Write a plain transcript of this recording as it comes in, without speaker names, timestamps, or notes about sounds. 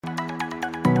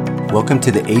Welcome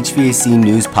to the HVAC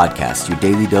News Podcast, your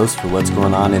daily dose for what's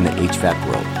going on in the HVAC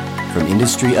world. From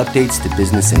industry updates to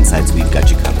business insights, we've got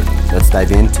you covered. Let's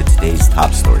dive into today's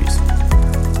top stories.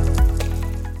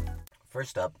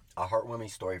 First up, a heartwarming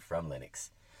story from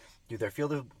Lennox. Through their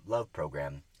Field of Love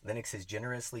program, Lennox has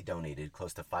generously donated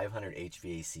close to 500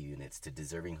 HVAC units to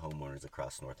deserving homeowners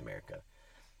across North America.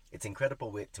 It's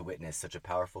incredible to witness such a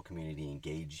powerful community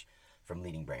engage from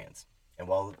leading brands. And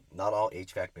while not all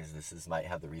HVAC businesses might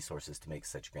have the resources to make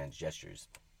such grand gestures,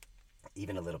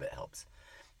 even a little bit helps.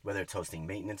 Whether it's hosting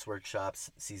maintenance workshops,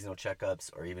 seasonal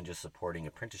checkups, or even just supporting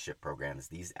apprenticeship programs,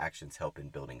 these actions help in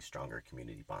building stronger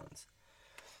community bonds.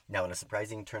 Now, in a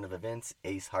surprising turn of events,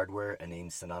 Ace Hardware, a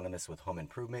name synonymous with home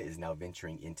improvement, is now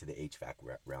venturing into the HVAC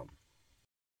realm.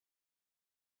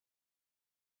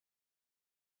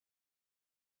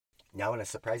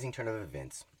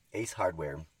 Ace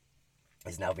Hardware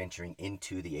is now venturing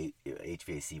into the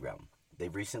HVAC realm.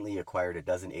 They've recently acquired a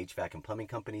dozen HVAC and plumbing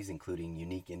companies, including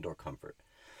Unique Indoor Comfort.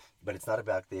 But it's not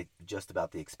just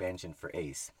about the expansion for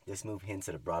Ace. This move hints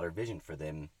at a broader vision for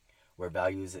them, where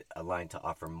values align to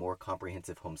offer more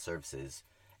comprehensive home services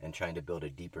and trying to build a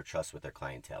deeper trust with their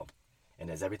clientele.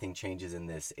 And as everything changes in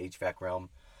this HVAC realm,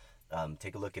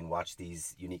 take a look and watch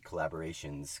these unique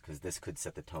collaborations, because this could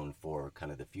set the tone for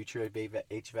kind of the future of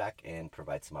HVAC and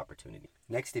provide some opportunity.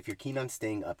 Next, if you're keen on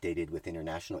staying updated with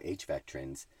international HVAC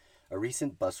trends, a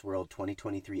recent Busworld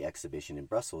 2023 exhibition in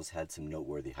Brussels had some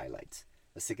noteworthy highlights.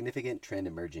 A significant trend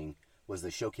emerging was the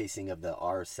showcasing of the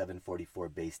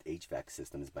R744-based HVAC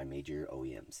systems by major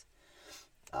OEMs.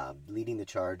 Leading the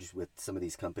charge with some of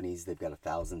these companies, they've got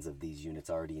thousands of these units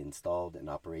already installed and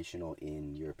operational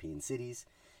in European cities,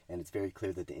 and it's very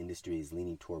clear that the industry is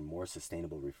leaning toward more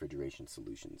sustainable refrigeration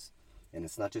solutions. And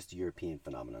it's not just a European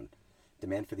phenomenon.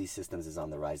 Demand for these systems is on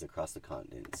the rise across the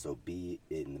continent, so be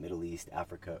it in the Middle East,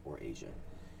 Africa, or Asia.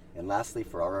 And lastly,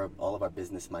 for all of our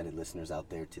business-minded listeners out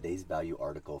there, today's value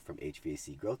article from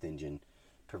HVAC Growth Engine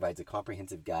provides a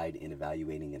comprehensive guide in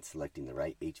evaluating and selecting the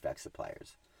right HVAC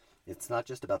suppliers. It's not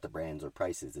just about the brands or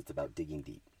prices, it's about digging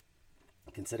deep.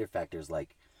 Consider factors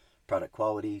like product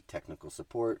quality, technical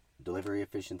support, delivery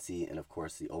efficiency, and of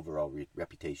course the overall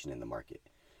reputation in the market.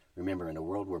 Remember, in a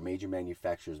world where major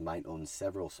manufacturers might own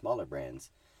several smaller brands,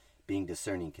 being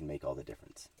discerning can make all the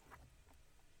difference.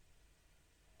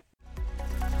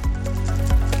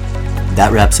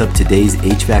 That wraps up today's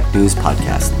HVAC News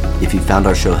Podcast. If you found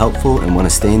our show helpful and want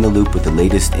to stay in the loop with the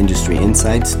latest industry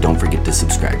insights, don't forget to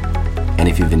subscribe. And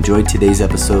if you've enjoyed today's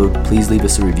episode, please leave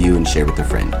us a review and share with a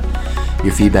friend.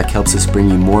 Your feedback helps us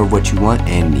bring you more of what you want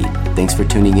and need. Thanks for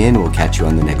tuning in, and we'll catch you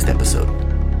on the next episode.